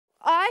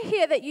I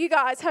hear that you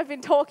guys have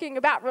been talking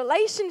about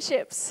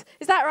relationships.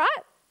 Is that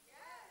right?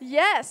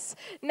 Yes.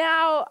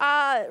 Now,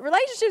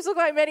 relationships look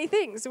like many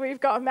things. We've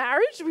got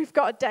marriage, we've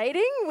got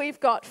dating, we've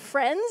got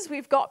friends,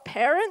 we've got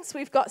parents,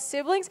 we've got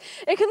siblings.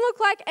 It can look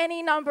like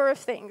any number of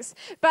things.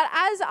 But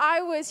as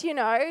I was,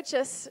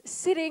 just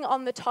sitting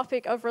on the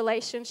topic of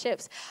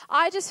relationships,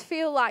 I just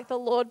feel like the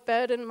Lord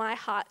burdened my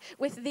heart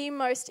with the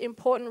most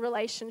important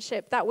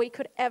relationship that we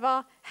could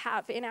ever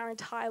have in our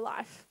entire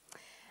life.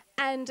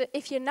 And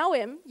if you know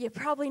him, you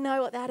probably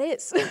know what that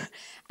is.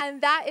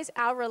 And that is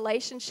our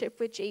relationship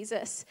with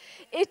Jesus.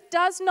 It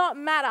does not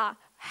matter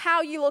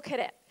how you look at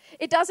it.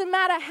 It doesn't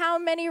matter how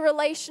many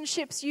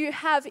relationships you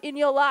have in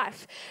your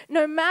life.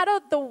 No matter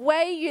the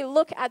way you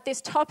look at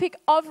this topic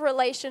of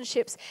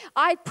relationships,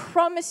 I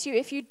promise you,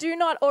 if you do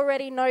not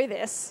already know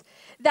this,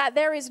 that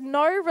there is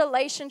no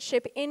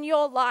relationship in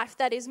your life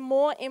that is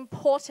more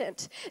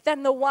important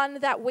than the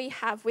one that we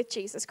have with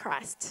Jesus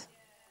Christ.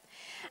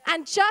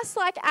 And just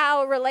like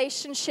our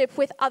relationship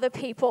with other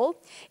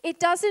people, it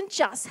doesn't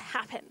just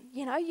happen.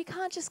 You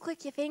can't just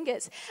click your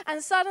fingers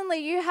and suddenly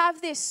you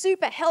have this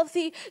super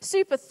healthy,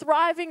 super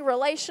thriving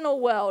relational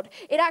world.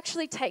 It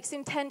actually takes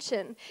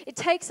intention. It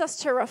takes us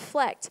to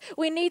reflect.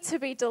 We need to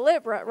be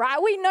deliberate,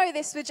 right? We know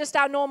this with just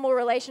our normal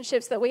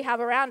relationships that we have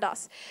around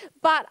us.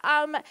 But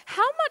how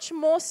much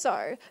more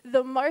so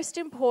the most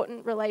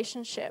important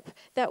relationship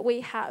that we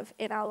have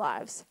in our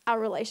lives, our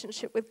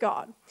relationship with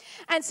God.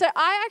 And so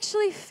I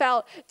actually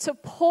felt to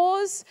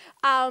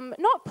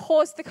not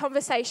pause the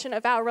conversation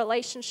of our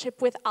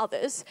relationship with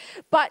others,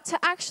 but to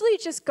actually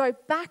just go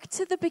back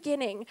to the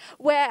beginning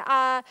where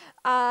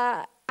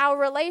our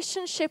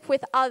relationship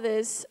with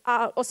others,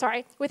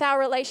 with our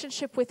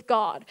relationship with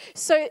God.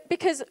 So,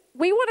 because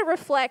we want to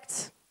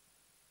reflect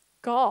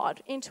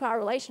God into our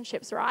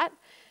relationships, right?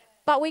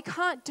 But we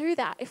can't do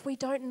that if we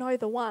don't know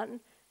the one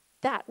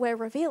that we're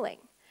revealing.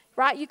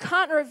 Right? You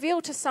can't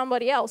reveal to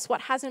somebody else what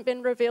hasn't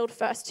been revealed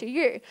first to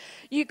you.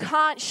 You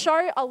can't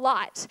show a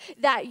light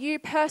that you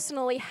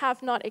personally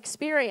have not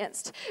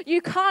experienced.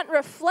 You can't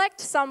reflect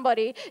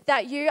somebody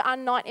that you are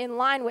not in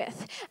line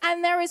with.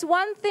 And there is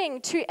one thing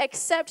to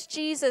accept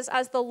Jesus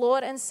as the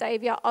Lord and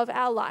Savior of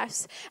our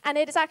lives. And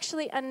it is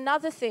actually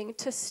another thing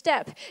to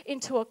step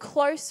into a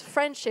close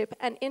friendship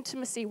and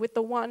intimacy with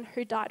the one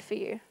who died for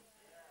you.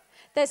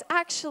 There's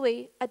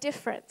actually a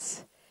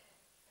difference.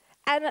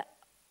 And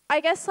I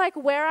guess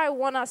where I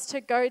want us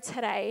to go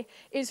today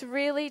is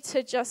really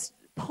to just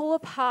pull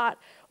apart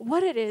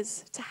what it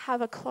is to have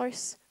a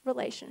close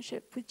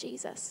relationship with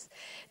Jesus,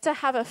 to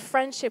have a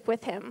friendship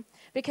with him.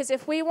 Because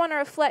if we want to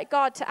reflect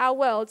God to our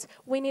worlds,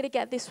 we need to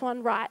get this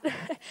one right.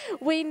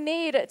 We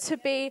need to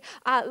be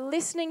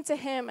listening to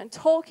him and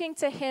talking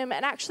to him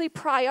and actually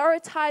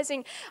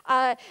prioritizing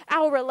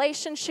our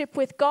relationship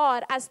with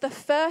God as the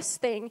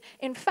first thing.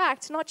 In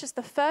fact, not just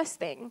the first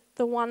thing,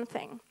 the one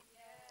thing.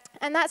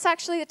 And that's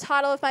actually the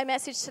title of my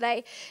message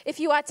today. If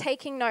you are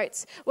taking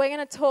notes, we're going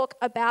to talk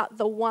about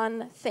the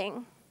one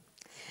thing.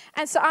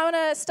 And so I want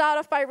to start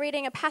off by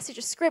reading a passage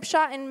of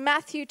scripture in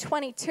Matthew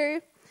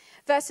 22,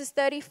 verses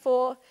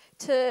 34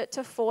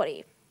 to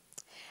 40.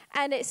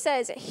 And it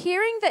says,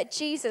 hearing that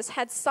Jesus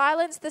had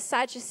silenced the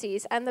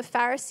Sadducees and the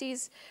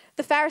Pharisees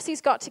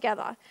got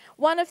together.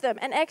 One of them,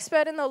 an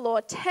expert in the law,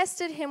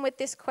 tested him with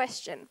this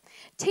question,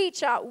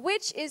 "Teacher,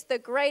 which is the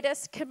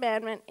greatest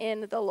commandment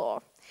in the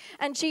law?"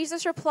 And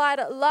Jesus replied,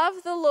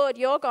 "Love the Lord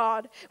your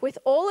God with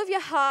all of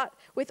your heart,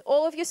 with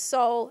all of your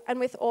soul, and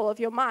with all of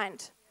your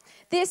mind.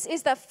 This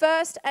is the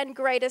first and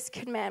greatest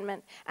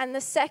commandment, and the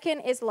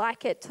second is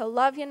like it, to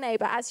love your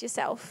neighbor as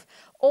yourself.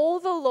 All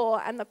the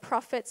law and the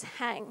prophets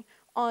hang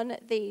on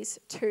these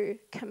two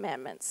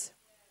commandments."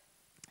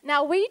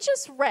 Now, we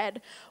just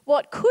read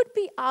what could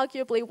be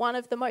arguably one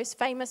of the most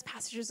famous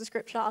passages of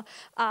Scripture.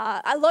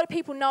 A lot of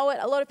people know it.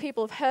 A lot of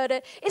people have heard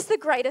it. It's the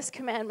greatest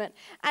commandment.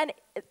 And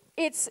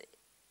it's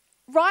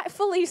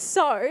rightfully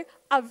so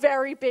a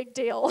very big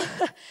deal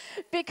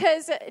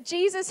because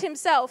Jesus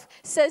himself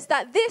says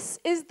that this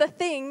is the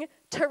thing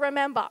to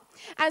remember.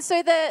 And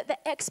so the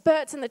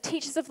experts and the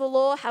teachers of the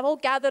law have all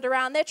gathered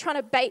around. They're trying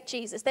to bait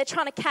Jesus. They're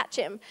trying to catch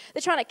him.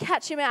 They're trying to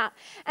catch him out.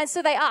 And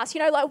so they ask,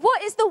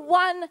 what is the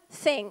one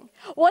thing?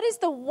 What is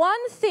the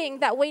one thing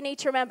that we need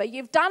to remember?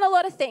 You've done a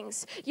lot of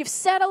things. You've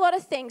said a lot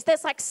of things.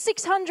 There's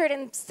 600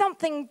 and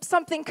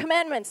something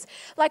commandments.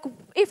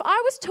 If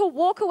I was to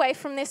walk away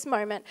from this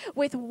moment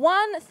with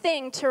one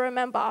thing to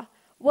remember,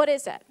 what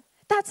is it?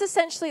 That's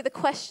essentially the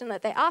question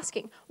that they're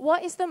asking.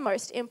 What is the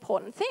most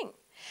important thing?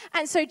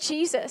 And so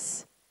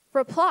Jesus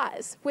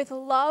replies with,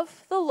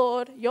 love the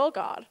Lord your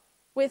God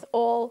with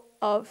all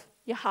of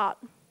your heart.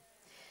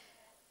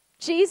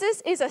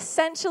 Jesus is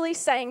essentially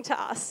saying to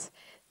us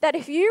that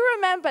if you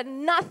remember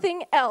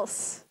nothing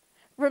else,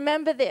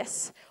 remember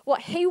this.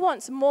 What he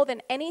wants more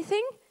than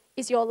anything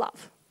is your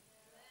love.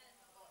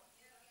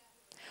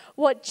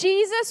 What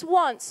Jesus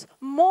wants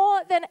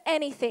more than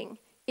anything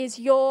is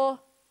your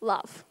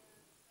love.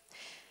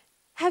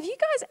 Have you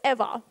guys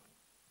ever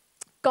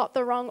got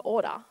the wrong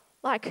order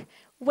Like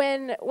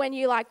when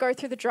you like go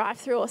through the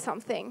drive-through or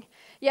something.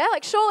 Yeah,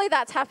 like surely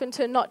that's happened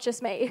to not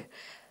just me.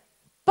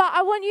 But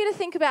I want you to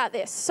think about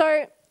this.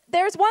 So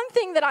there is one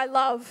thing that I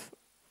love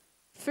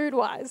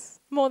food-wise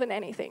more than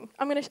anything.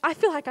 I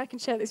feel like I can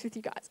share this with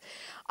you guys.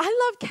 I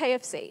love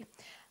KFC.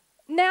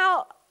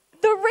 Now,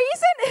 the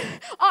reason,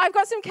 I've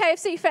got some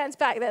KFC fans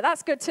back there.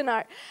 That's good to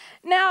know.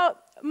 Now,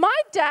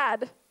 my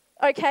dad,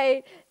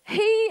 okay,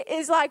 he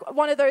is like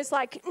one of those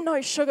like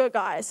no sugar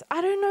guys.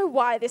 I don't know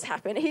why this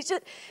happened. He's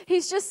just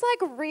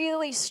like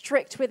really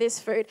strict with his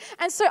food.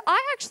 And so I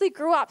actually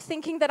grew up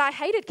thinking that I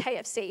hated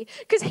KFC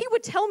because he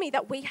would tell me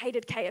that we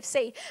hated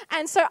KFC.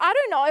 And so I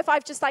don't know if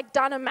I've just like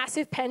done a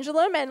massive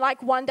pendulum and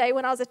like one day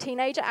when I was a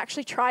teenager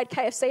actually tried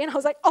KFC and I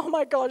was like, oh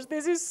my gosh,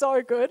 this is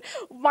so good.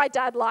 My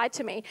dad lied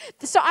to me.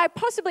 So I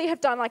possibly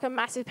have done like a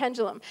massive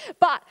pendulum.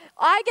 But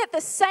I get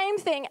the same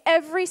thing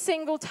every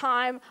single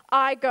time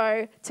I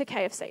go to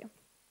KFC.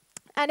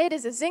 And it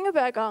is a Zinger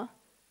Burger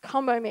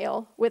combo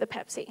meal with a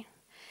Pepsi.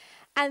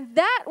 And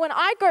that, when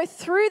I go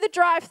through the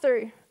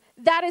drive-thru,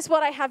 that is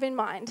what I have in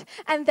mind.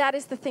 And that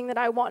is the thing that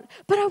I want.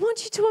 But I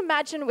want you to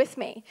imagine with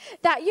me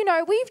that, you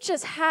know, we've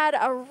just had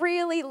a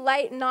really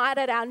late night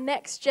at our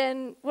next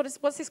gen,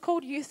 what's this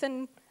called? Youth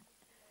and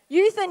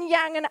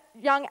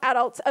young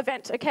adults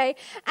event, okay?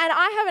 And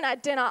I haven't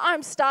had dinner.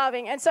 I'm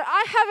starving. And so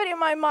I have it in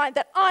my mind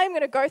that I'm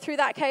going to go through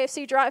that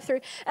KFC drive-thru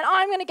and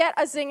I'm going to get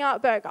a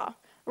Zinger Burger,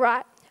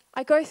 right?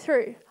 I go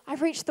through, I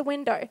reach the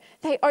window,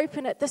 they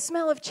open it, the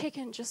smell of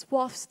chicken just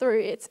wafts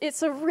through.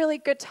 It's a really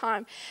good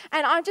time.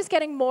 And I'm just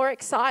getting more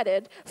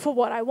excited for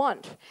what I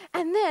want.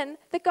 And then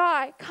the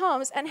guy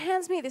comes and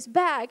hands me this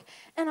bag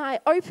and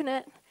I open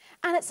it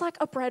and it's like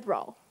a bread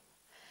roll.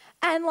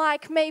 And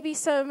like maybe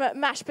some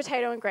mashed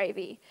potato and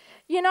gravy.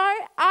 You know,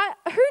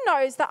 who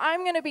knows that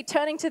I'm going to be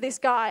turning to this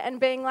guy and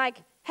being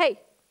like, hey,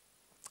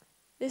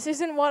 this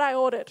isn't what I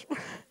ordered.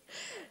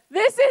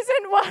 This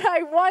isn't what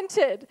I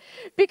wanted,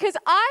 because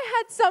I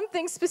had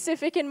something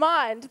specific in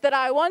mind that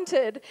I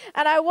wanted,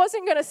 and I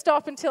wasn't going to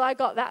stop until I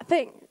got that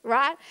thing,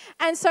 right?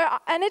 And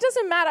it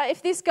doesn't matter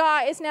if this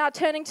guy is now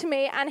turning to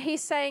me and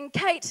he's saying,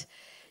 Kate,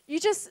 you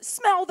just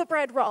smell the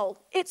bread roll.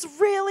 It's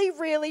really,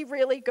 really,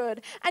 really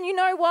good. And you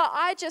know what?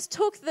 I just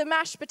took the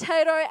mashed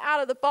potato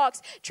out of the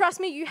box. Trust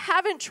me, you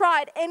haven't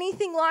tried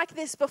anything like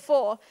this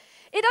before.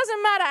 It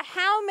doesn't matter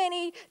how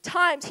many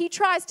times he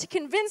tries to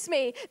convince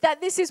me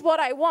that this is what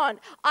I want.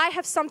 I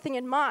have something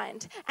in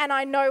mind, and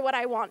I know what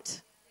I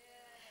want.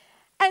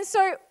 Yeah. And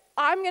so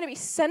I'm going to be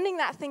sending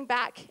that thing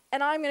back,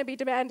 and I'm going to be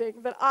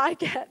demanding that I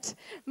get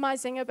my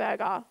Zinger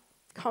Burger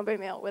combo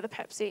meal with a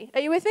Pepsi. Are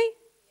you with me?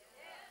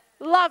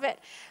 Yeah. Love it.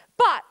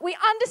 But we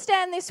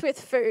understand this with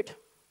food.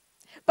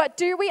 But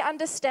do we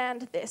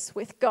understand this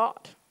with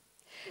God?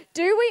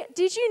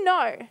 Did you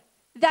know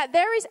that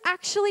there is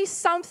actually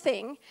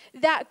something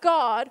that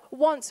God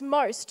wants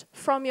most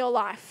from your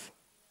life?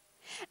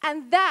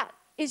 And that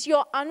is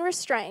your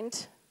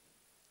unrestrained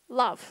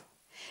love.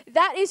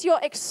 That is your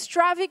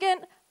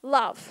extravagant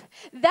love.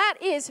 That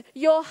is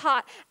your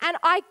heart. And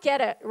I get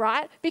it,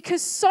 right?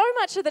 Because so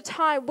much of the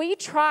time we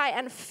try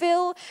and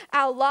fill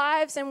our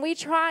lives and we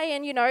try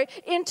and,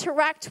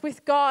 interact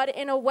with God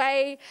in a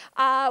way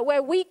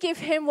where we give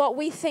him what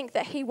we think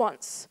that he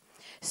wants.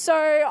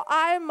 So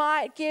I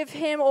might give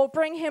him or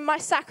bring him my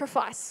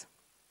sacrifice.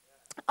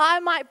 I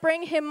might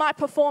bring him my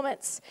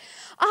performance.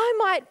 I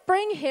might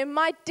bring him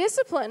my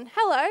discipline.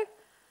 Hello.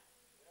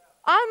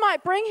 I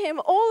might bring him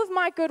all of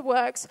my good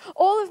works,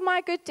 all of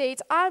my good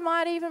deeds. I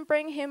might even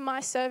bring him my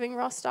serving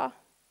roster.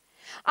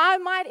 I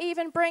might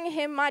even bring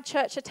him my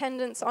church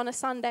attendance on a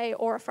Sunday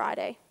or a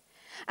Friday.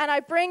 And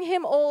I bring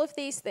him all of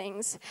these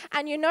things.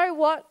 And you know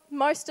what?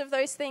 Most of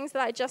those things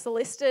that I just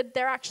listed,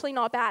 they're actually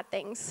not bad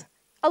things.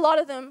 A lot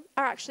of them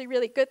are actually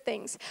really good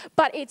things.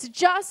 But it's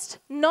just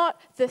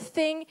not the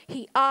thing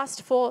he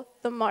asked for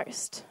the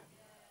most.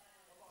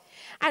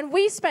 And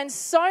we spend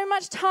so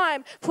much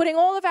time putting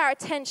all of our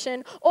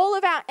attention, all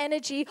of our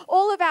energy,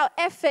 all of our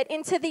effort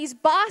into these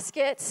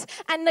baskets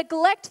and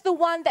neglect the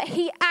one that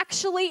he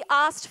actually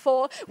asked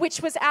for,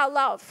 which was our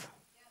love.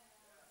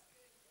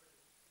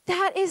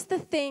 That is the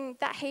thing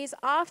that he's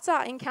after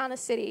in Encounter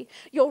City.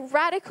 Your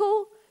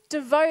radical,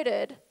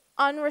 devoted,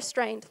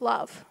 unrestrained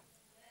love.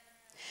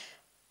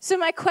 So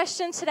my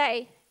question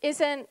today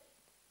isn't,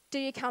 do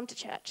you come to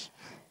church?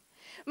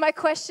 My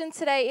question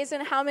today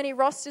isn't, how many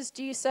rosters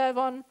do you serve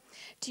on?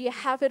 Do you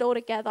have it all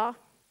together?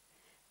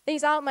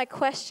 These aren't my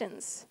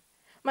questions.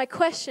 My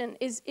question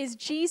is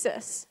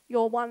Jesus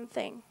your one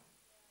thing?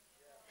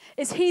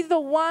 Is he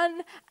the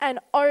one and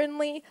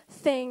only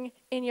thing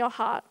in your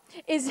heart?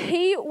 Is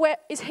he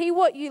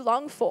what you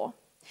long for?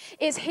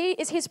 Is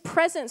his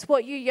presence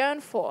what you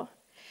yearn for?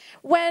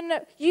 When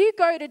you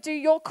go to do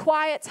your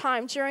quiet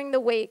time during the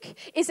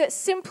week, is it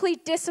simply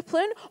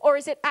discipline or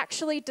is it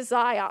actually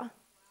desire?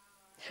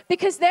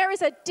 Because there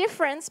is a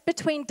difference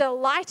between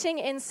delighting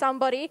in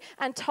somebody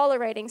and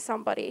tolerating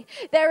somebody.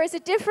 There is a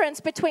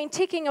difference between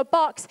ticking a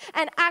box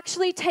and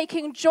actually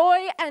taking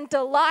joy and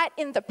delight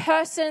in the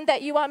person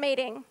that you are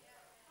meeting.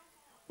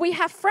 We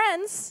have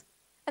friends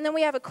and then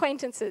we have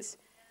acquaintances.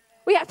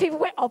 We have people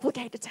we're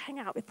obligated to hang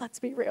out with, let's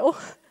be real.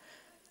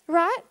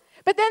 Right?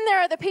 But then there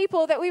are the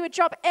people that we would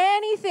drop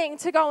anything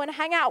to go and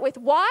hang out with.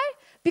 Why?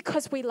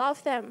 Because we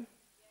love them.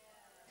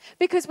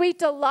 Because we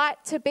delight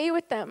to be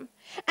with them.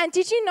 And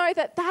did you know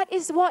that that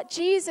is what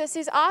Jesus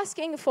is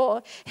asking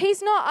for?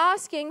 He's not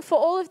asking for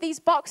all of these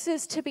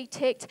boxes to be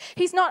ticked.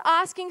 He's not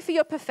asking for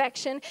your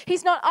perfection.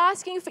 He's not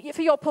asking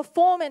for your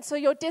performance or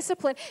your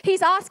discipline.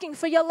 He's asking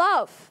for your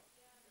love.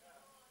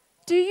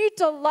 Do you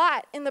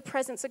delight in the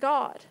presence of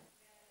God?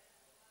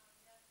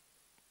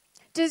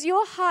 Does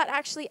your heart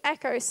actually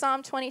echo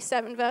Psalm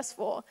 27 verse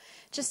 4?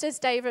 Just as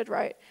David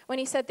wrote when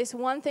he said, this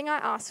one thing I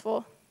ask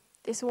for,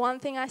 this one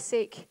thing I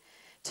seek,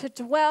 to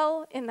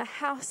dwell in the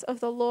house of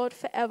the Lord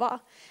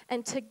forever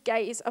and to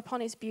gaze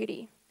upon his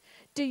beauty.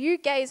 Do you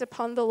gaze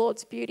upon the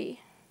Lord's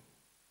beauty?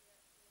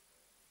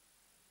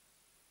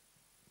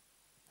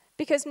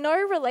 Because no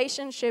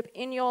relationship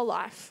in your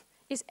life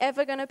is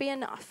ever going to be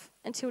enough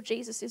until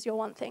Jesus is your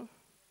one thing.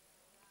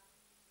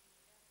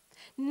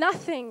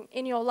 Nothing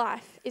in your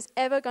life is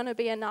ever going to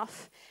be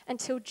enough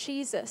until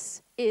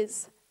Jesus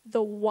is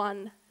the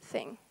one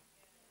thing.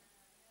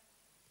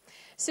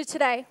 So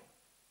today,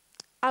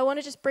 I want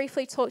to just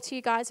briefly talk to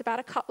you guys about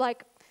a couple,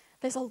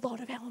 there's a lot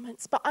of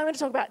elements, but I'm going to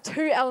talk about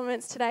 2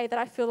 elements today that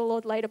I feel the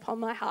Lord laid upon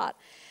my heart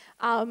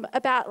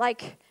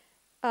about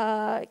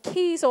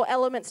keys or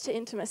elements to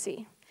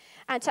intimacy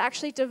and to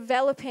actually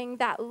developing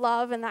that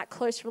love and that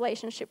close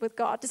relationship with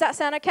God. Does that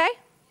sound okay?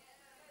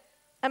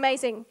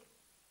 Amazing.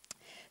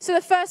 So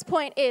the first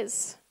point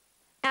is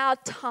our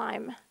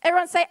time.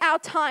 Everyone say our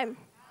time.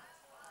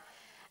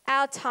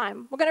 Our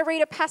time. We're going to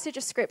read a passage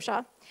of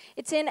scripture.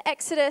 It's in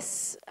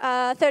Exodus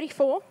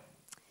 34,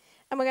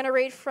 and we're going to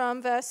read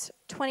from verse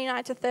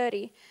 29 to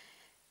 30.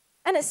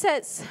 And it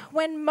says,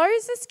 when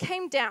Moses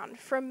came down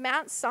from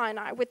Mount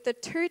Sinai with the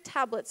 2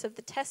 tablets of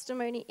the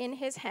testimony in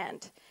his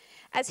hand,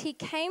 as he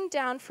came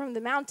down from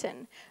the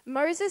mountain,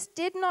 Moses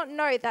did not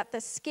know that the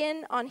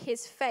skin on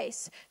his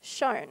face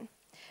shone,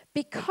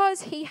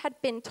 because he had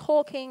been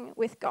talking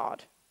with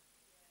God.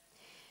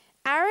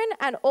 Aaron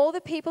and all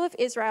the people of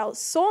Israel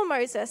saw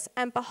Moses,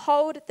 and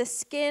behold, the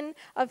skin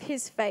of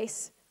his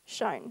face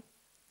shone,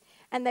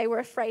 and they were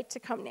afraid to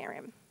come near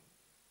him.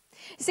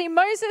 See,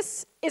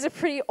 Moses is a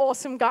pretty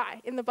awesome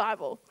guy in the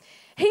Bible.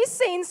 He's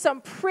seen some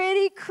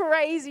pretty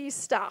crazy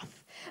stuff.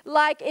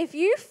 Like, if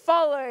you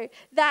follow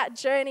that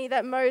journey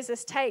that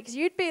Moses takes,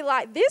 you'd be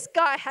like, this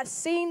guy has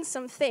seen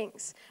some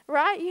things,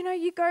 right? You know,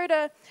 you go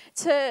to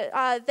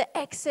the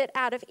exit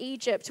out of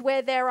Egypt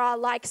where there are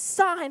like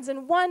signs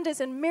and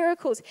wonders and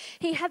miracles.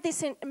 He had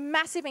this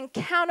massive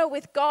encounter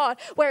with God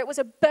where it was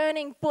a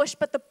burning bush,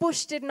 but the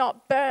bush did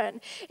not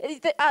burn.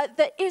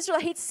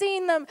 He'd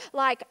seen them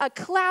like a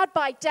cloud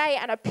by day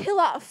and a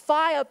pillar of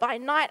fire by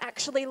night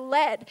actually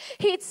led.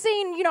 He'd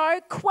seen,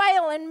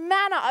 quail and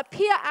manna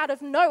appear out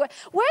of nowhere.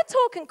 We're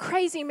talking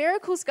crazy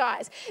miracles,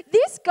 guys.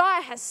 This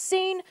guy has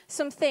seen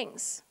some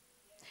things,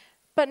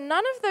 but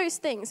none of those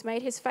things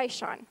made his face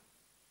shine.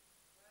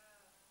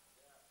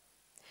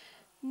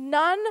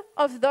 None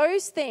of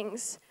those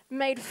things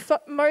made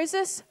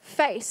Moses'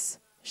 face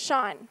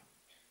shine.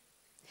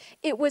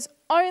 It was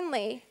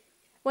only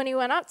when he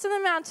went up to the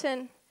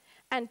mountain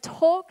and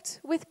talked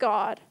with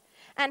God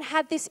and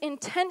had this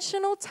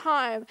intentional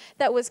time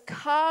that was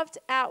carved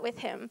out with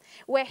him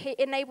where he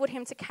enabled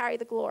him to carry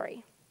the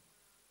glory.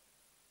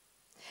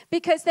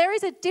 Because there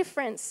is a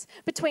difference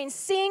between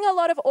seeing a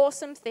lot of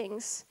awesome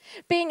things,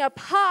 being a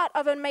part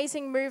of an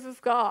amazing move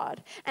of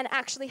God, and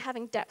actually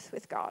having depth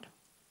with God.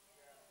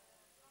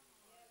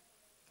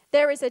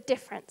 There is a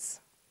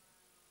difference.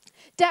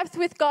 Depth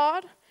with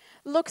God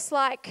looks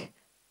like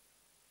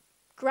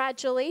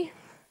gradually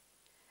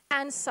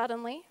and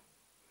suddenly.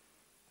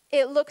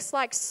 It looks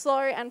like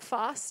slow and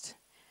fast.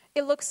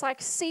 It looks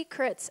like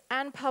secrets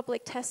and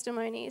public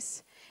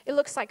testimonies. It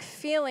looks like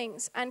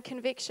feelings and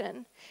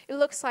conviction. It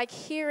looks like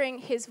hearing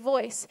his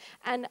voice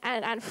and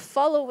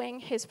following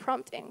his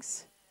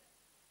promptings.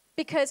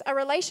 Because a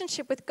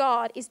relationship with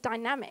God is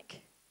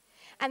dynamic.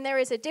 And there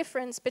is a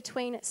difference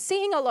between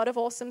seeing a lot of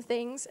awesome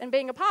things and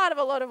being a part of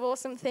a lot of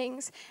awesome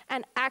things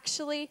and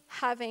actually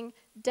having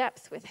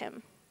depth with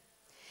him.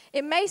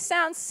 It may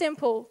sound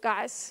simple,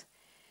 guys,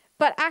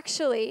 but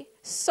actually,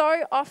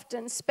 so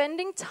often,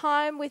 spending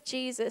time with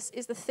Jesus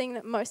is the thing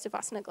that most of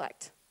us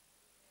neglect.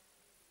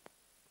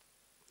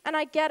 And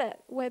I get it.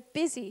 We're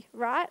busy,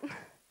 right?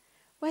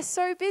 We're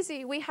so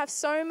busy. We have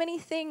so many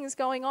things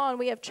going on.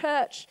 We have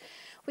church,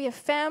 we have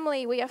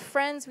family, we have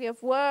friends, we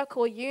have work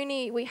or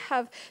uni, we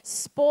have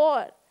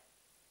sport.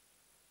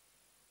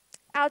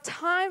 Our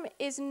time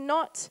is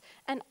not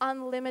an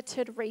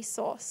unlimited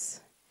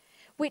resource,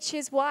 which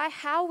is why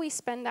how we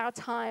spend our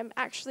time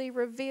actually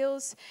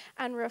reveals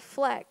and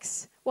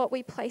reflects what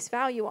we place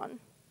value on.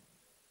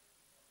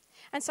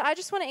 And so I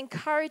just want to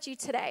encourage you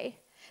today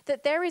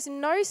that there is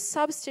no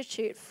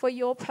substitute for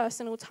your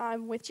personal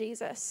time with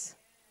Jesus.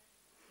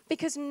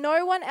 Because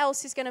no one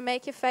else is going to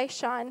make your face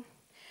shine.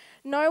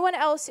 No one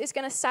else is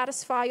going to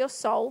satisfy your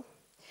soul.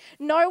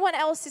 No one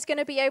else is going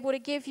to be able to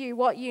give you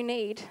what you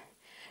need.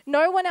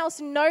 No one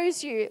else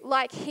knows you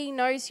like he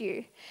knows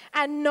you.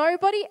 And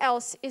nobody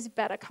else is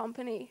better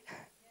company.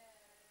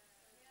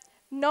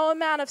 No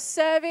amount of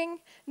serving,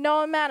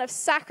 no amount of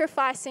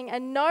sacrificing,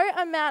 and no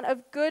amount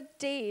of good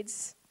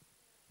deeds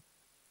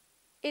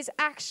is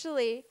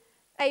actually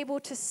able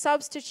to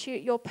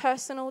substitute your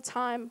personal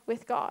time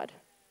with God.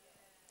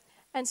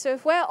 And so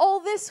if we're all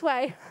this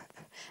way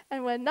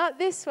and we're not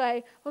this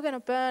way, we're going to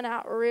burn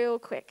out real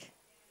quick.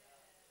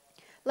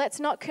 Let's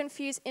not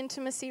confuse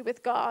intimacy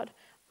with God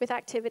with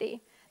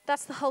activity.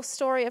 That's the whole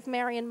story of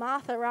Mary and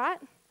Martha, right?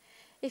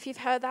 If you've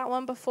heard that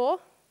one before.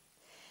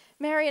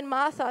 Mary and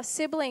Martha,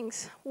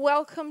 siblings,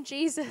 welcome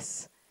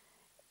Jesus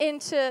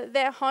into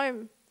their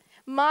home.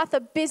 Martha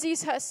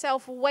busies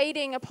herself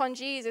waiting upon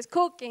Jesus,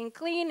 cooking,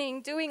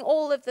 cleaning, doing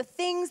all of the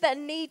things that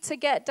need to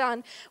get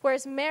done,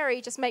 whereas Mary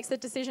just makes the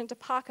decision to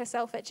park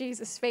herself at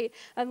Jesus' feet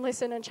and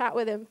listen and chat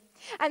with him.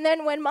 And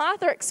then when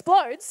Martha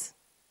explodes,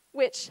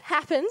 which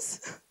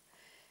happens,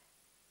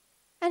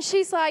 and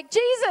she's like,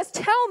 Jesus,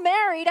 tell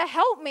Mary to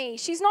help me.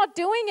 She's not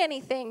doing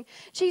anything.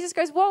 Jesus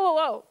goes, whoa, whoa,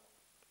 whoa.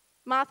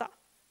 Martha,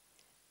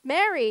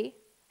 Mary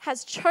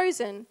has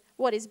chosen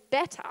what is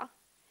better,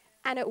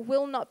 and it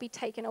will not be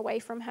taken away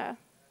from her.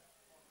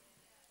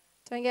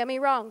 Don't get me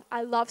wrong.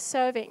 I love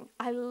serving.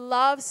 I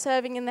love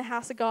serving in the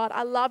house of God.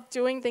 I love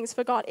doing things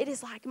for God. It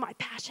is like my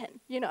passion,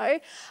 you know.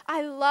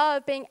 I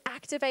love being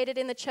activated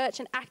in the church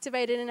and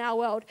activated in our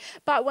world.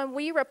 But when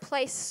we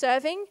replace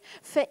serving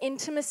for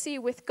intimacy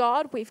with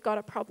God, we've got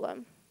a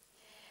problem.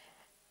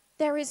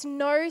 There is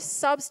no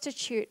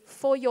substitute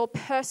for your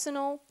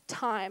personal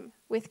time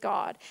with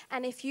God.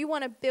 And if you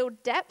want to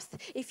build depth,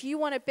 if you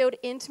want to build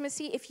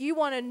intimacy, if you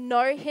want to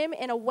know him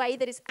in a way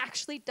that is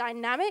actually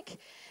dynamic,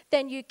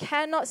 then you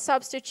cannot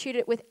substitute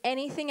it with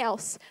anything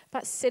else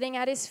but sitting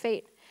at his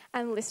feet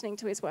and listening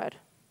to his word.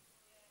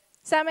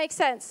 Does that make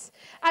sense?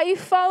 Are you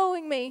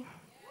following me?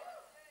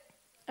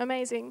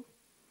 Amazing.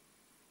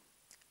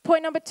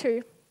 Point number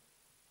 2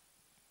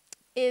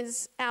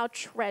 is our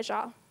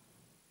treasure.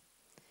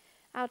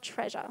 Our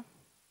treasure.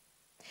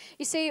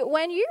 You see,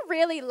 when you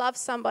really love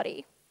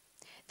somebody,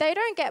 they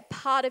don't get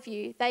part of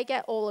you, they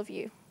get all of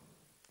you.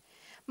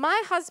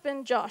 My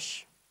husband,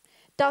 Josh,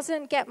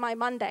 doesn't get my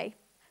Monday,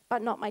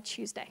 but not my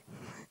Tuesday.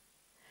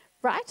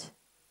 Right?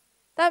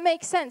 That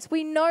makes sense.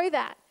 We know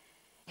that.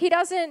 He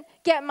doesn't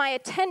get my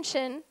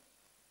attention,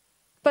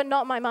 but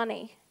not my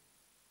money.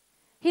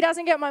 He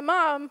doesn't get my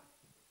mom,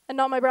 and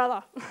not my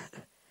brother.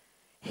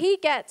 He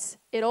gets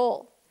it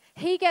all.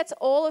 He gets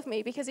all of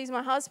me because he's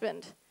my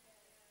husband.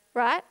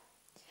 Right?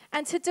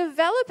 And to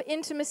develop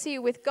intimacy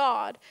with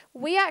God,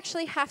 we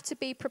actually have to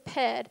be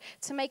prepared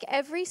to make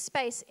every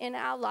space in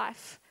our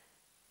life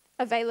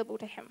available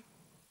to him.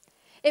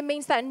 It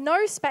means that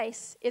no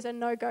space is a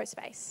no-go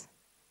space.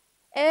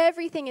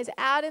 Everything is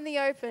out in the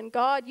open.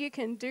 God, you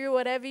can do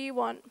whatever you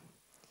want.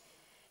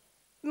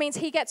 It means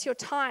he gets your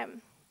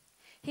time.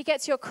 He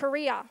gets your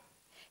career.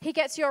 He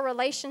gets your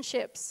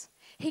relationships.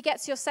 He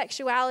gets your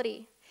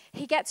sexuality.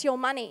 He gets your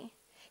money.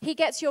 He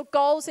gets your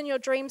goals and your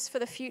dreams for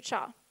the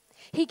future.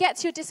 He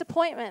gets your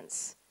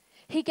disappointments.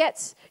 He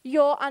gets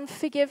your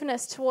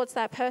unforgiveness towards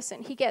that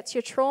person. He gets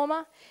your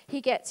trauma. He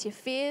gets your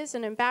fears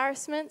and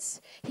embarrassments.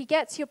 He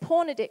gets your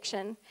porn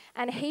addiction.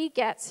 And he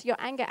gets your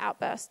anger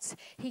outbursts.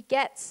 He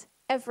gets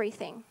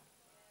everything.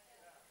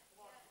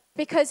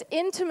 Because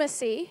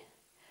intimacy,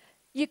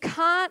 you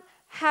can't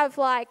have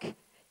like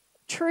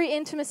true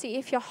intimacy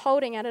if you're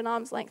holding at an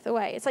arm's length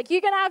away. It's like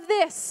you can have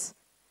this,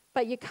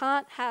 but you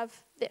can't have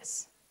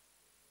this.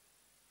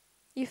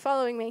 You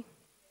following me?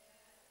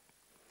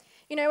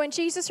 You know, when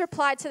Jesus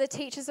replied to the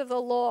teachers of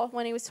the law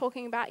when he was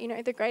talking about,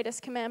 the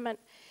greatest commandment,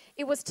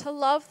 it was to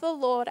love the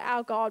Lord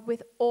our God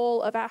with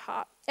all of our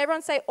heart.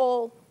 Everyone say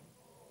all.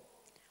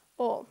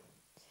 All.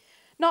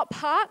 Not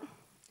part,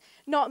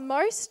 not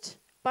most,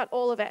 but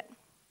all of it.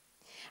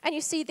 And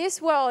you see,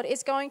 this world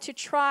is going to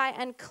try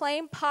and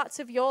claim parts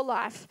of your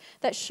life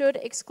that should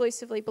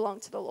exclusively belong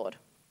to the Lord.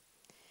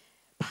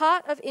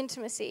 Part of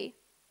intimacy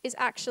is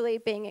actually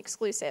being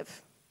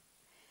exclusive.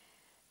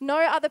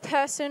 No other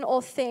person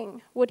or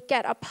thing would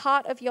get a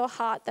part of your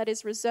heart that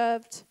is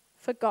reserved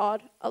for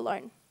God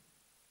alone.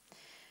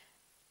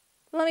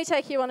 Let me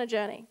take you on a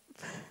journey.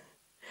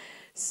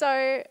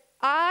 So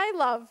I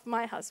love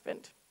my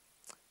husband.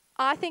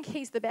 I think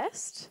he's the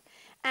best.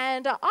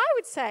 And I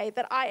would say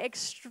that I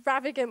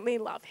extravagantly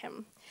love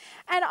him.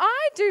 And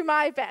I do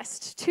my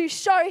best to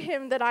show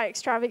him that I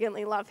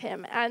extravagantly love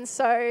him. And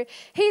so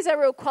he's a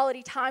real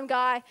quality time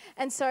guy.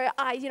 And so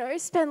I,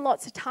 spend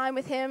lots of time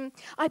with him.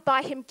 I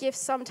buy him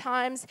gifts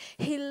sometimes.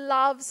 He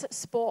loves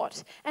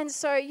sport. And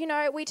so,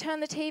 we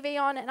turn the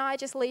TV on and I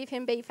just leave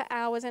him be for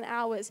hours and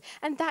hours.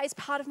 And that is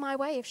part of my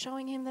way of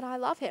showing him that I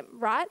love him,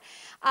 right?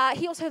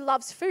 He also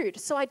loves food.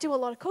 So I do a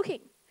lot of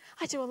cooking.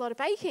 I do a lot of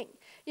baking,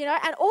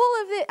 and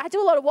all of it. I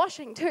do a lot of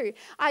washing too.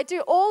 I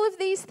do all of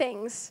these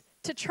things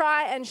to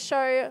try and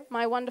show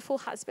my wonderful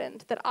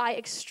husband that I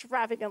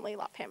extravagantly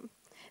love him.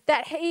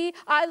 That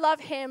I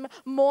love him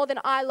more than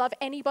I love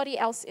anybody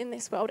else in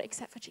this world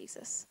except for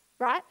Jesus,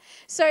 right?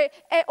 So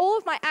all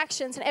of my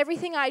actions and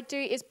everything I do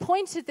is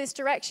pointed this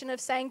direction of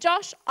saying,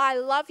 Josh, I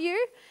love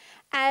you,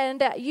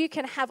 and you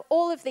can have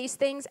all of these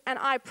things, and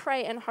I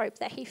pray and hope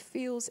that he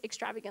feels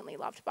extravagantly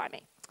loved by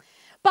me.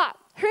 But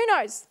who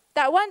knows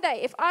that one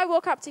day if I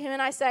walk up to him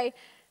and I say,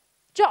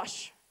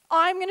 Josh,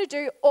 I'm going to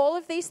do all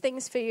of these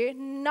things for you,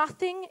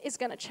 nothing is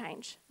going to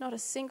change, not a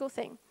single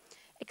thing,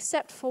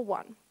 except for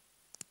one.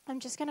 I'm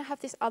just going to have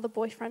this other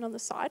boyfriend on the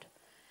side,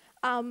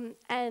 and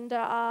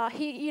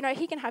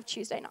he can have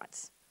Tuesday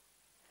nights.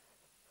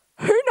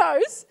 Who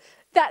knows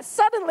that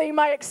suddenly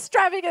my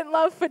extravagant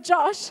love for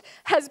Josh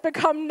has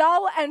become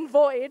null and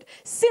void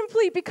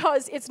simply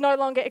because it's no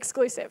longer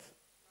exclusive.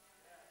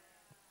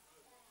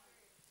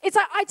 It's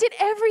like I did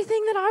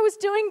everything that I was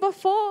doing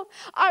before.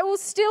 I will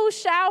still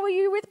shower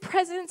you with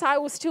presents. I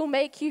will still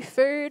make you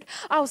food.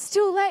 I'll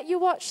still let you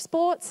watch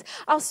sports.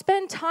 I'll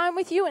spend time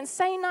with you and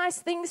say nice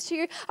things to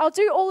you. I'll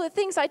do all the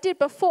things I did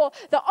before.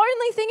 The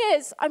only thing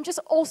is, I'm just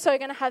also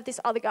going to have this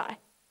other guy.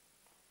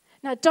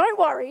 Now, don't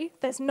worry,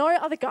 there's no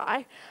other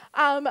guy.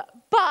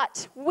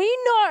 But we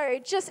know,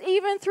 just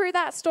even through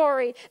that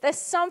story, there's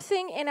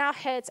something in our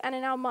heads and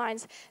in our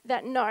minds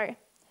that know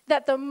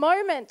that the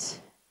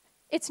moment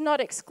it's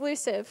not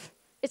exclusive,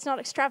 it's not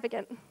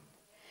extravagant.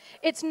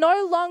 It's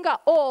no longer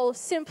all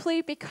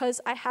simply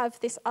because I have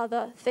this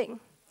other thing.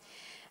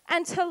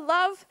 And to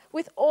love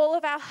with all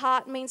of our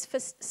heart means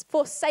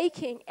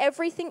forsaking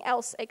everything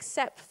else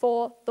except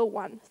for the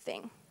one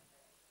thing.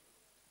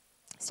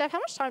 Steph, how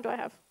much time do I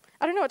have?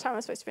 I don't know what time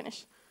I'm supposed to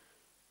finish.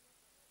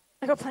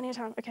 I got plenty of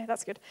time. Okay,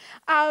 that's good.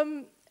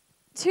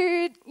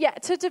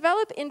 To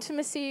develop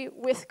intimacy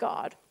with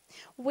God,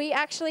 we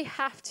actually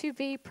have to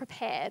be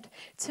prepared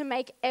to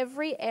make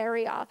every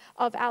area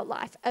of our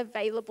life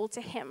available to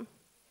him.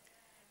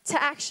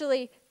 To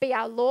actually be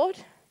our Lord,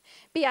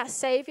 be our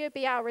Savior,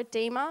 be our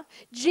Redeemer.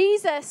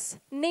 Jesus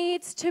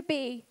needs to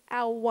be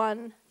our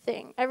one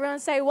thing. Everyone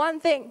say one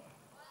thing.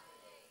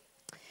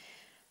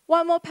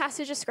 One more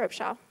passage of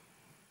scripture.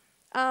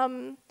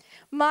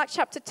 Mark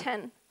chapter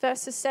 10,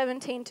 verses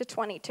 17 to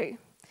 22.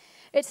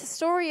 It's the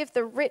story of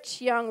the rich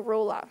young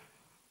ruler.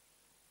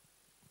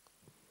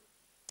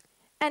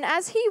 And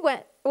as he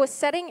was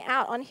setting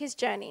out on his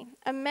journey,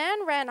 a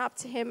man ran up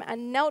to him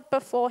and knelt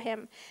before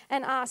him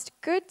and asked,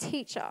 "Good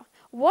teacher,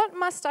 what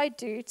must I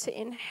do to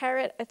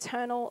inherit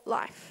eternal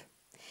life?"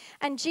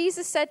 And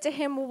Jesus said to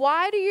him,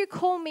 "Why do you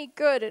call me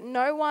good?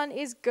 No one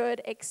is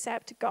good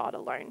except God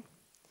alone.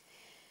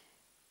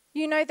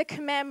 You know the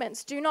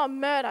commandments: do not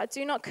murder,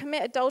 do not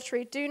commit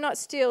adultery, do not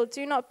steal,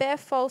 do not bear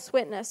false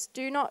witness,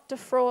 do not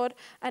defraud,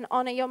 and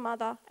honor your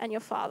mother and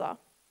your father."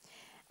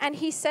 And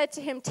he said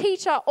to him,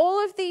 "Teacher,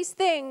 all of these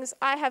things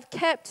I have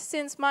kept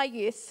since my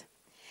youth."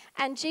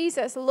 And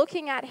Jesus,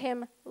 looking at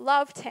him,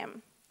 loved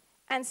him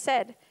and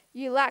said,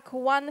 "You lack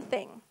one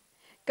thing.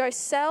 Go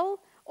sell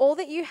all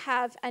that you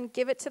have and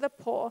give it to the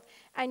poor,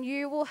 and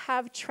you will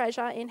have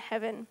treasure in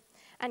heaven.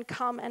 And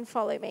come and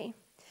follow me."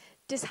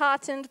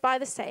 Disheartened by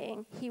the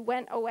saying, he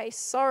went away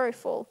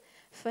sorrowful,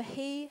 for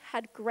he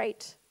had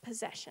great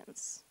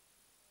possessions.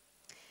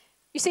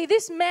 You see,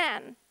 this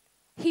man,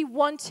 he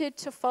wanted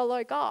to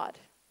follow God.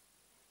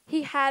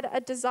 He had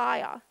a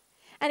desire.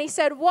 And he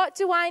said, "What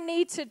do I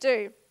need to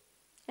do?"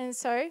 And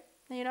so,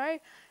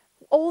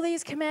 all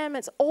these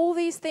commandments, all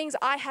these things,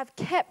 I have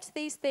kept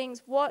these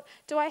things. What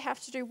do I have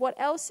to do? What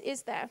else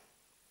is there?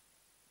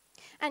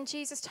 And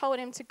Jesus told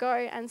him to go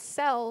and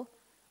sell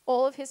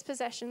all of his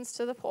possessions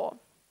to the poor.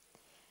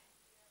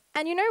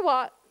 And you know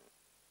what?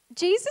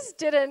 Jesus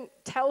didn't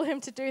tell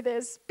him to do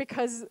this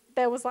because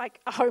there was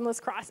like a homeless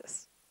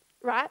crisis,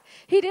 right?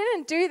 He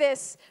didn't do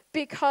this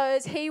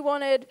because he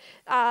wanted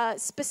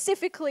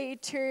specifically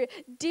to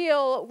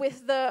deal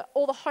with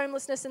all the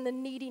homelessness and the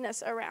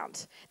neediness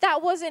around.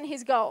 That wasn't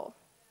his goal.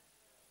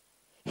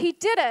 He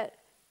did it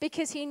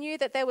because he knew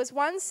that there was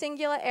one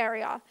singular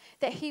area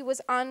that he was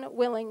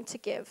unwilling to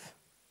give.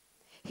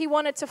 He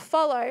wanted to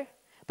follow,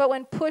 but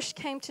when push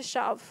came to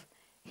shove,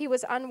 he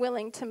was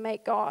unwilling to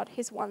make God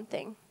his one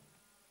thing.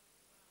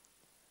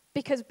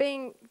 Because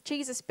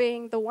Jesus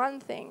being the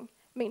one thing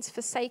means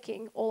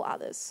forsaking all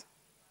others.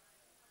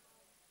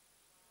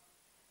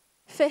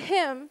 For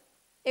him,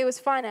 it was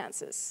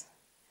finances.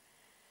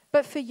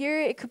 But for you,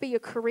 it could be your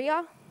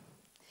career.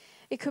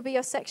 It could be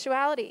your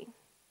sexuality.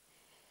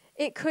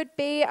 It could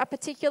be a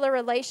particular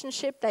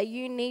relationship that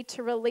you need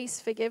to release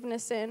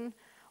forgiveness in,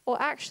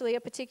 or actually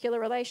a particular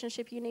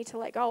relationship you need to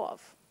let go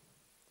of.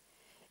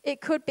 It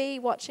could be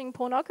watching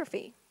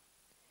pornography.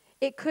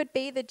 It could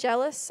be the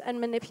jealous and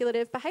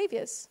manipulative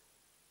behaviors.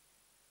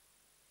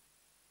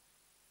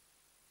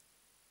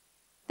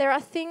 There are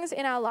things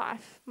in our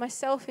life,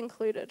 myself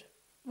included,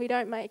 we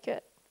don't make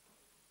it,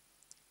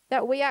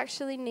 that we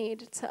actually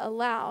need to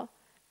allow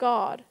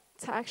God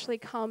to actually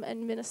come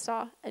and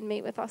minister and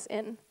meet with us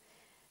in,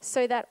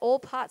 so that all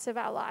parts of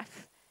our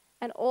life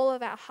and all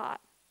of our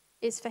heart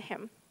is for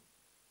him.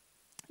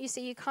 You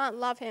see, you can't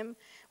love him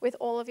with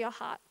all of your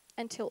heart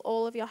until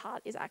all of your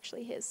heart is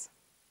actually his.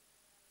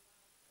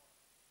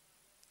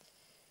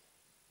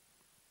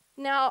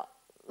 Now,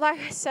 like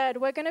I said,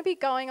 we're going to be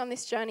going on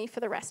this journey for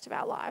the rest of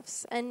our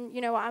lives. And you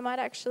know what? I might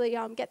actually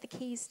get the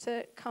keys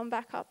to come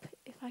back up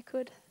if I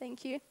could.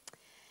 Thank you.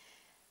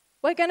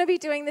 We're going to be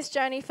doing this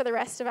journey for the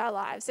rest of our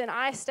lives. And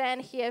I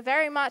stand here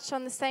very much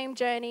on the same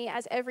journey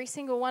as every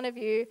single one of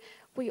you.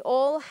 We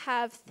all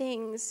have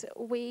things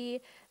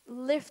we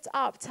lift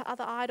up to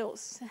other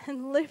idols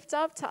and lift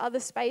up to other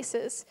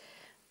spaces.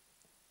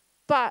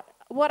 But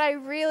what I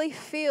really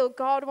feel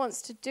God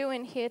wants to do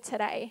in here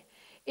today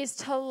is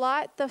to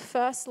light the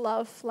first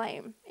love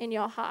flame in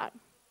your heart.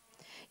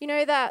 You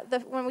know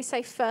that when we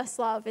say first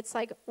love, it's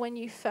like when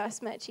you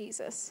first met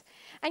Jesus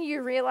and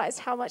you realized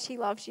how much he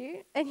loves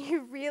you and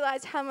you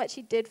realized how much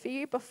he did for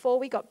you before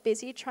we got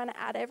busy trying to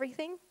add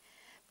everything,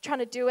 trying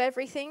to do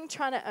everything,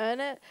 trying to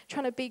earn it,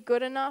 trying to be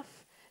good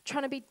enough,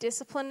 trying to be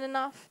disciplined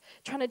enough,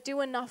 trying to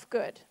do enough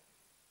good.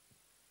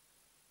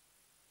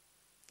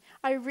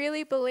 I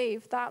really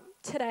believe that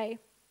today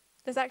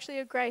there's actually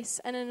a grace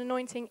and an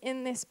anointing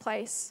in this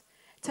place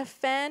to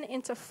fan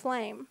into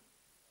flame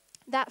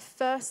that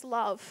first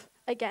love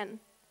again,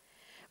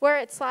 where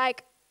it's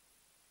like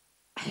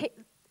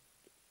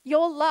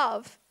your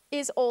love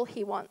is all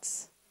he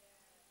wants.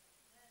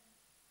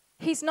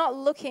 He's not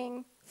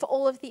looking for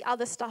all of the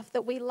other stuff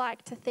that we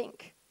like to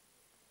think.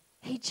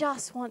 He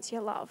just wants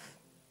your love.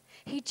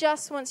 He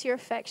just wants your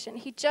affection.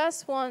 He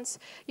just wants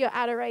your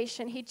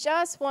adoration. He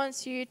just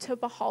wants you to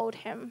behold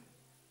him.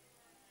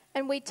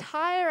 And we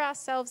tire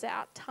ourselves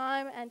out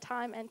time and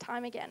time and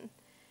time again,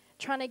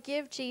 trying to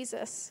give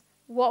Jesus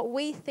what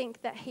we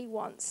think that he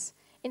wants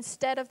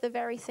instead of the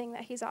very thing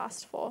that he's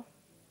asked for.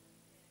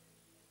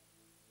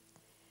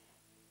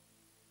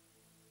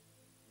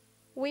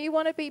 We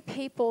want to be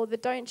people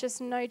that don't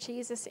just know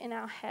Jesus in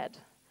our head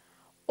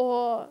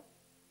or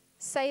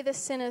say the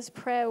sinner's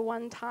prayer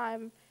one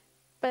time,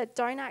 but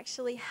don't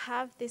actually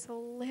have this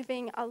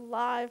living,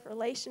 alive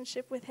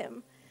relationship with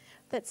him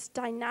that's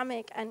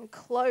dynamic and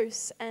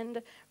close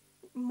and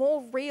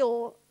more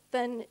real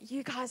than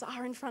you guys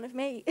are in front of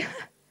me.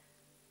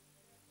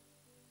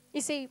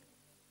 You see,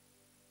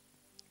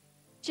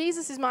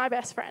 Jesus is my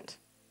best friend.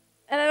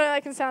 And I know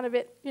that can sound a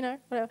bit,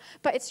 whatever,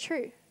 but it's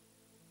true.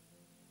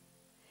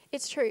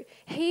 It's true.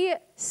 He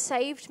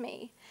saved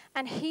me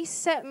and he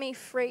set me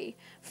free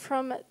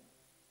from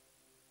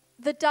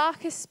the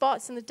darkest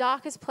spots and the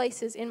darkest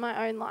places in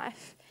my own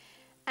life.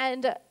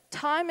 And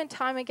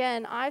time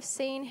again, I've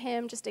seen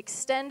him just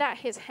extend out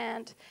his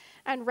hand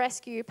and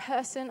rescue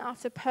person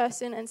after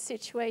person and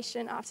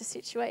situation after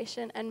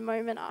situation and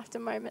moment after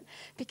moment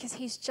because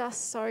he's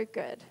just so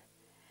good.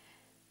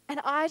 And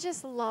I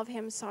just love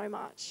him so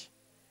much.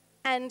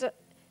 And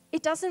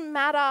it doesn't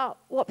matter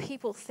what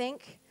people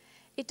think.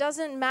 It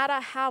doesn't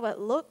matter how it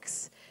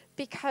looks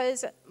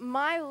because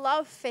my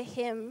love for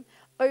him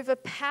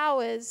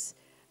overpowers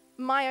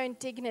my own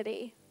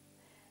dignity.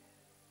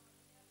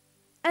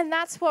 And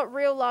that's what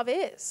real love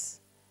is.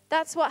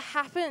 That's what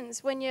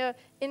happens when you're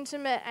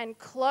intimate and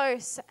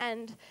close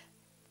and,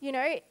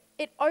 it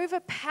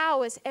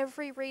overpowers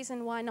every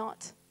reason why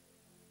not.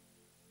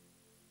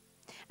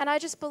 And I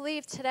just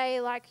believe today,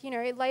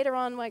 later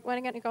on, we're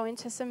going to go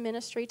into some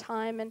ministry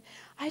time, and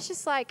I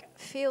just,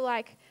 feel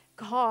like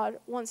God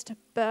wants to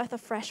birth a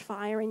fresh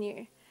fire in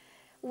you,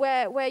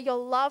 where your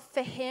love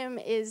for him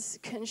is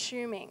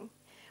consuming,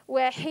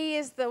 where he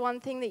is the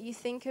one thing that you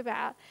think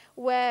about,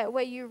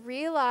 where you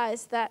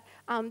realize that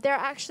there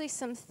are actually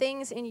some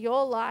things in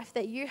your life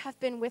that you have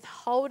been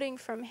withholding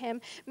from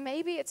him.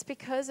 Maybe it's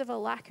because of a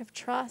lack of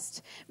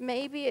trust.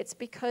 Maybe it's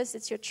because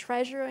it's your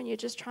treasure and you're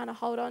just trying to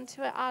hold on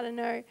to it. I don't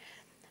know.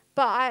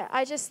 But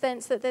I just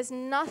sense that there's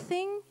no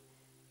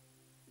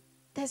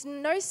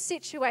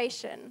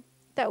situation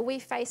that we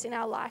face in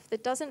our life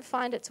that doesn't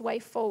find its way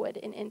forward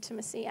in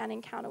intimacy and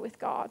encounter with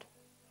God.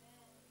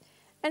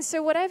 And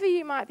so whatever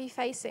you might be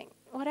facing,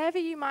 whatever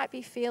you might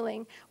be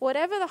feeling,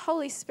 whatever the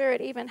Holy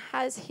Spirit even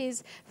has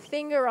his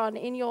finger on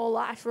in your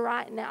life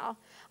right now,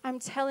 I'm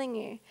telling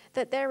you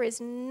that there is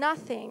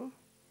nothing,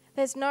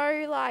 there's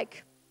no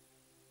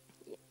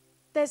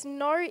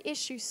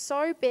issue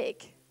so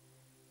big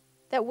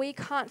that we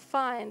can't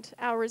find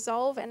our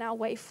resolve and our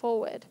way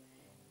forward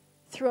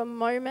through a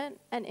moment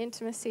and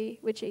intimacy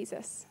with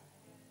Jesus.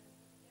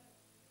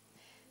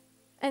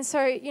 And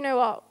so, you know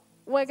what?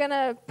 We're going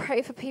to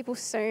pray for people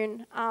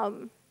soon.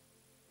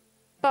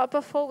 But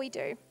before we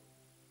do,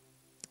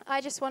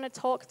 I just want to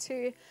talk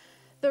to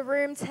the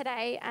room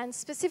today and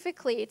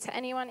specifically to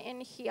anyone in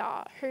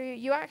here who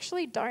you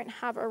actually don't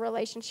have a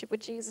relationship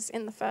with Jesus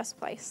in the first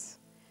place.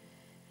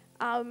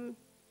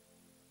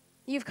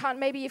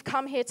 Maybe you've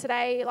come here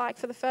today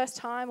for the first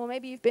time, or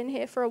maybe you've been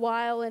here for a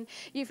while and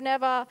you've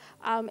never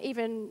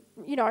even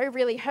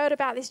really heard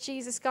about this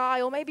Jesus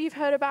guy, or maybe you've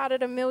heard about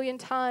it a million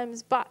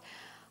times. But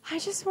I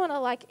just want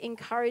to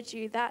encourage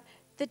you that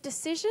the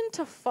decision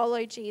to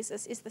follow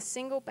Jesus is the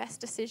single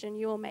best decision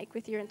you will make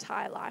with your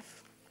entire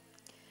life.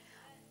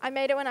 I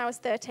made it when I was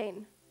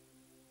 13.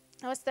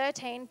 I was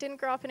 13, didn't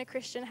grow up in a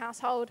Christian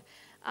household,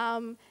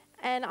 and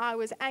I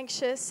was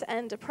anxious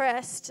and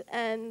depressed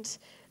and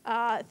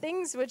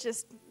Things were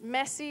just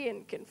messy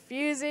and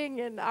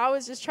confusing, and I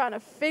was just trying to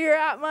figure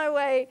out my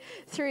way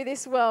through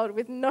this world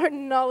with no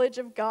knowledge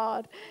of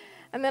God.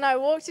 And then I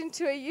walked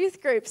into a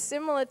youth group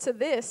similar to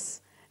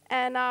this,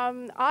 and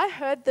I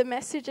heard the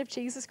message of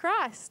Jesus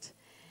Christ.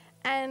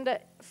 And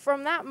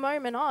from that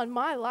moment on,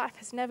 my life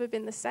has never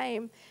been the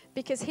same,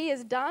 because he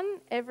has done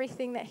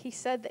everything that he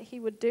said that he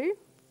would do.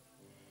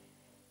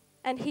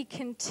 And he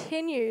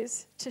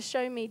continues to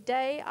show me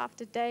day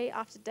after day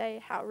after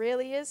day how real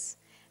he is,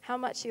 how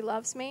much he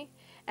loves me,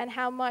 and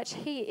how much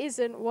he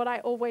isn't what I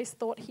always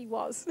thought he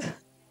was.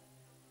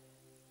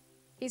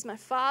 He's my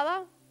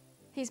Father.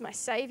 He's my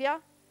Savior.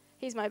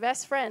 He's my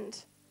best friend.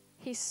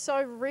 He's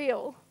so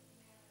real.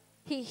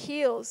 He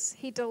heals.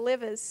 He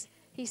delivers.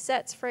 He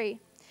sets free.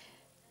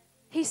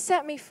 He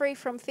set me free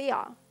from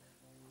fear.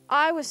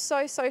 I was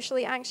so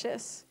socially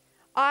anxious.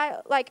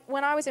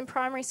 When I was in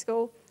primary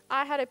school,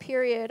 I had a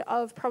period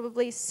of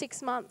probably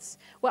 6 months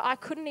where I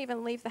couldn't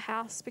even leave the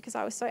house because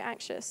I was so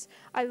anxious.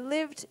 I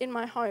lived in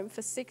my home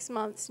for 6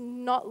 months,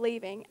 not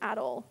leaving at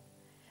all,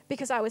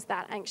 because I was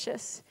that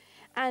anxious.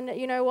 And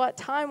you know what?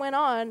 Time went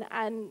on,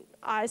 and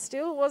I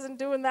still wasn't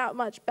doing that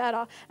much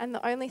better. And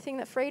the only thing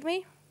that freed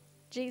me?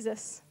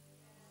 Jesus.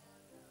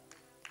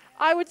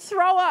 I would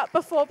throw up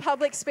before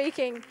public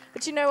speaking,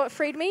 but you know what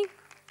freed me?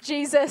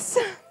 Jesus.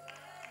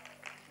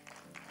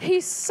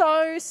 He's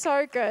so,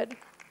 so good.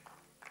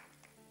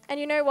 And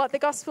you know what? The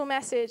gospel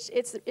message,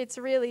 it's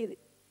really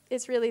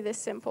this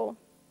simple.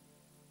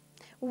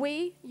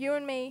 You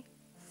and me,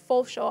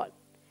 fall short.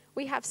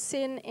 We have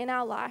sin in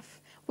our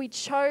life. We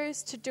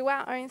chose to do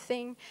our own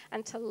thing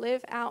and to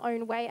live our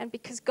own way. And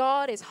because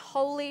God is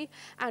holy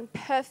and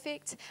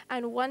perfect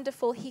and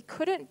wonderful, he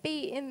couldn't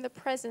be in the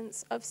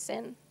presence of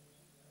sin.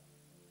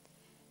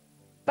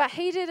 But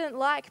he didn't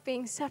like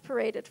being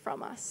separated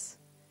from us.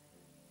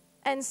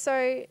 And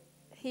so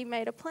he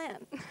made a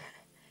plan.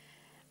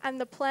 And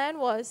the plan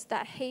was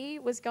that he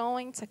was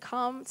going to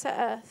come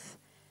to earth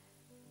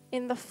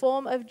in the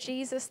form of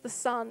Jesus the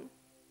Son,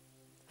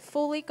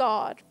 fully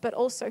God, but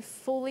also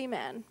fully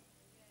man.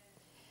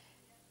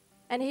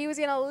 And he was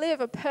going to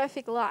live a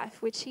perfect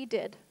life, which he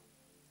did,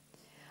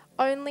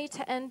 only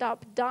to end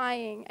up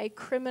dying a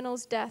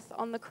criminal's death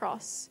on the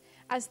cross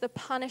as the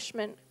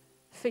punishment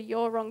for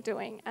your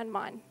wrongdoing and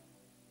mine.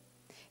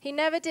 He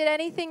never did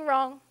anything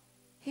wrong.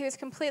 He was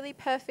completely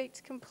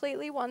perfect,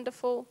 completely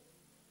wonderful.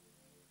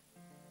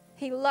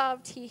 He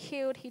loved, he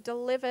healed, he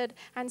delivered,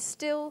 and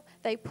still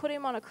they put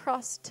him on a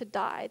cross to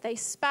die. They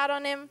spat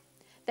on him,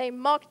 they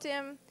mocked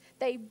him,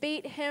 they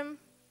beat him,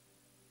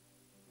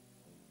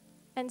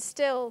 and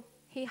still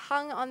he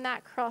hung on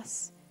that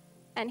cross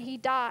and he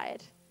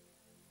died.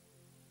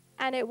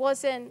 And it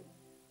was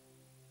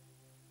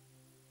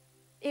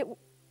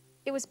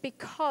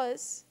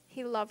because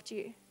he loved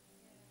you.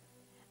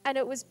 And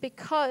it was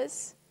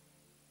because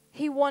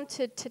he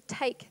wanted to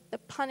take the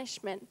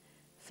punishment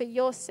for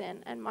your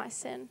sin and my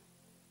sin.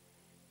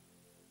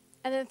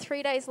 And then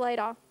 3 days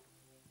later,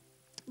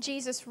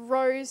 Jesus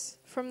rose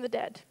from the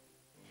dead.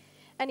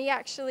 And he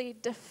actually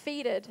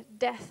defeated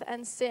death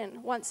and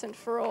sin once and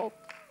for all.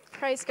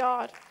 Praise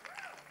God.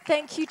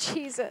 Thank you,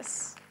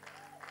 Jesus.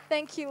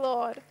 Thank you,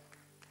 Lord.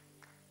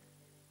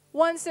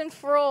 Once and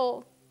for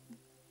all,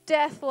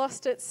 death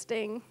lost its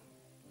sting.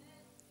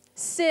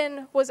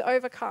 Sin was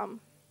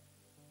overcome.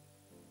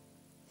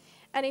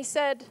 And he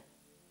said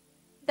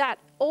that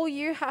all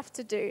you have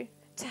to do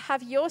to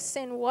have your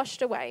sin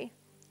washed away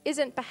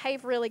isn't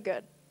behave really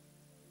good.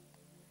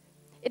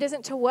 It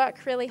isn't to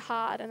work really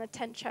hard and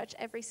attend church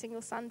every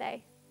single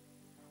Sunday.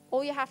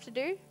 All you have to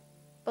do,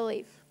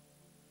 believe.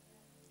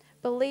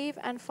 Believe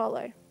and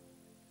follow.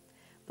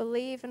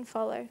 Believe and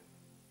follow.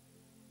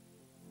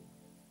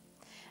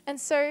 And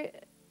so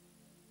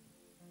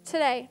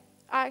today,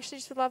 I actually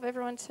just would love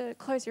everyone to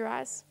close your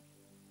eyes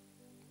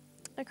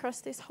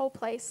across this whole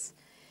place.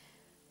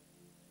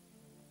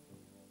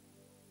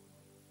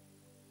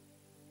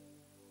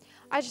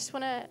 I just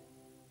want to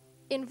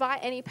invite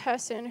any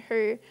person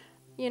who,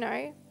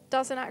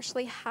 doesn't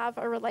actually have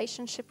a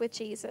relationship with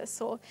Jesus,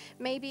 or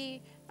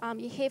maybe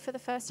you're here for the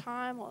first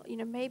time, or,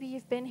 maybe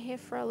you've been here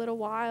for a little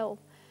while,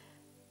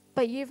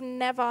 but you've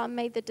never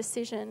made the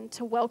decision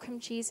to welcome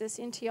Jesus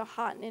into your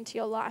heart and into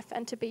your life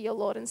and to be your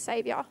Lord and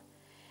Savior.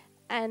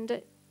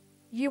 And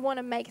you want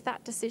to make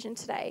that decision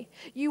today.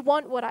 You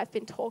want what I've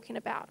been talking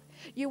about.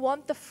 You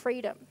want the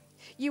freedom.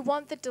 You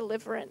want the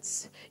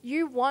deliverance.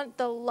 You want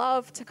the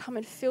love to come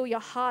and fill your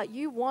heart.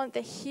 You want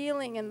the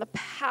healing and the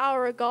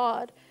power of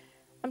God.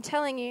 I'm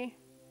telling you,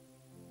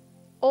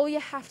 all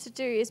you have to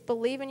do is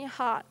believe in your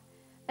heart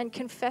and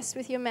confess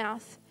with your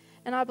mouth.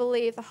 And I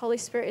believe the Holy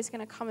Spirit is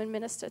going to come and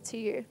minister to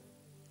you.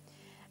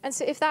 And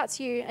so if that's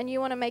you and you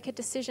want to make a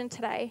decision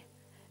today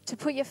to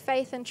put your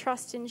faith and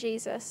trust in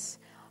Jesus,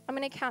 I'm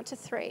going to count to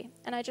 3.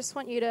 And I just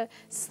want you to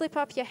slip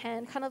up your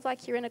hand, kind of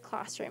like you're in a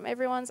classroom.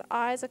 Everyone's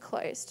eyes are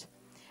closed.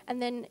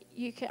 And then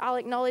I'll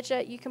acknowledge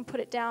it, you can put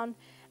it down,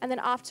 and then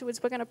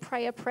afterwards we're going to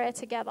pray a prayer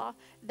together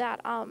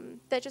that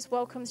just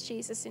welcomes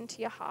Jesus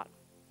into your heart.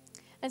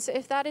 And so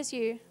if that is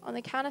you, on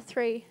the count of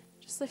 3,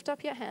 just lift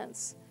up your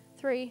hands.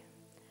 3,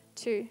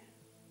 2,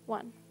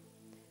 1.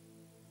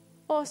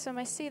 Awesome.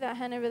 I see that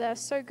hand over there.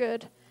 So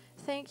good.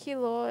 Thank you,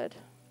 Lord.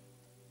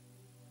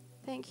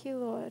 Thank you,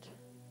 Lord.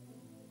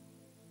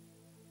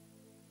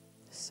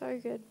 So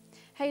good.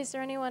 Hey, is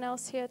there anyone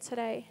else here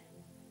today?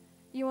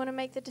 You want to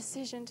make the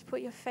decision to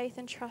put your faith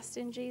and trust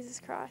in Jesus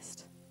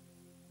Christ?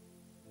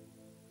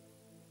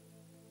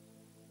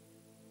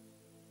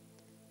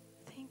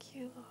 Thank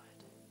you, Lord.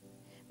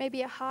 Maybe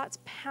your heart's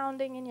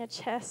pounding in your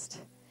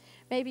chest.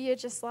 Maybe you're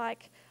just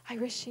like, I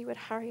wish he would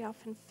hurry up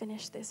and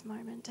finish this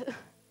moment.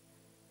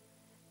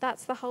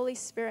 That's the Holy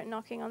Spirit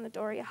knocking on the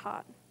door of your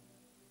heart.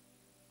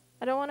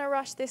 I don't want to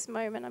rush this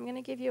moment. I'm going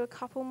to give you a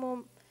couple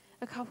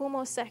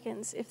more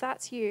seconds if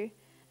that's you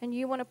and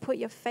you want to put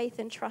your faith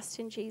and trust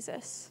in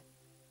Jesus.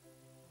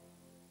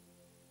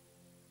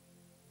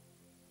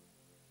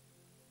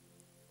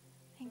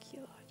 Thank you,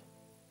 Lord.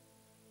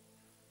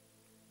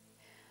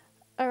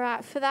 All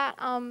right, for that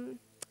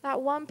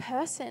one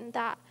person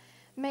that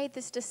made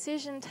this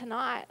decision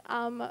tonight,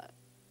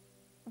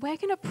 we're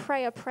going to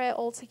pray a prayer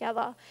all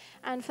together.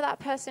 And for that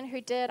person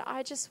who did,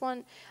 I just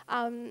want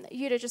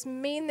you to just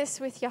mean this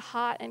with your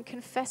heart and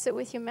confess it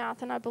with your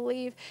mouth. And I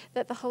believe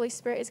that the Holy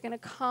Spirit is going to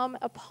come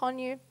upon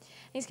you.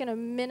 He's going to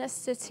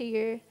minister to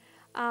you.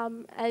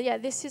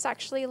 This is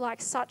actually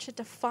like such a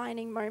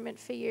defining moment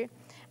for you.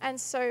 And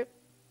so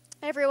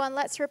everyone,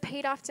 let's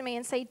repeat after me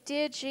and say,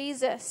 Dear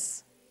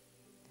Jesus,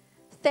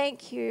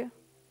 thank you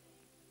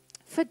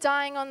for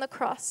dying on the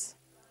cross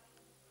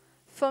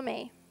for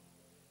me.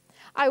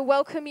 I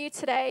welcome you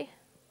today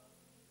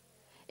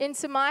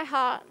into my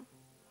heart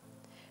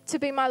to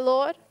be my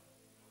Lord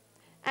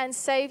and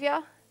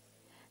Savior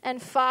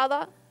and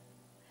Father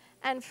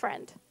and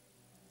friend.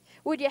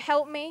 Would you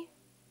help me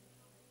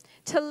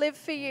to live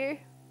for you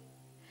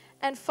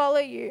and follow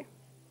you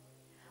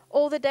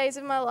all the days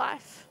of my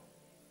life?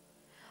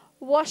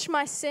 Wash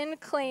my sin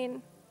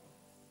clean.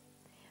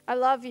 I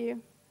love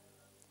you.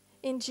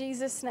 In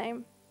Jesus'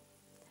 name.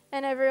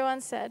 And everyone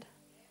said,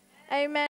 Amen.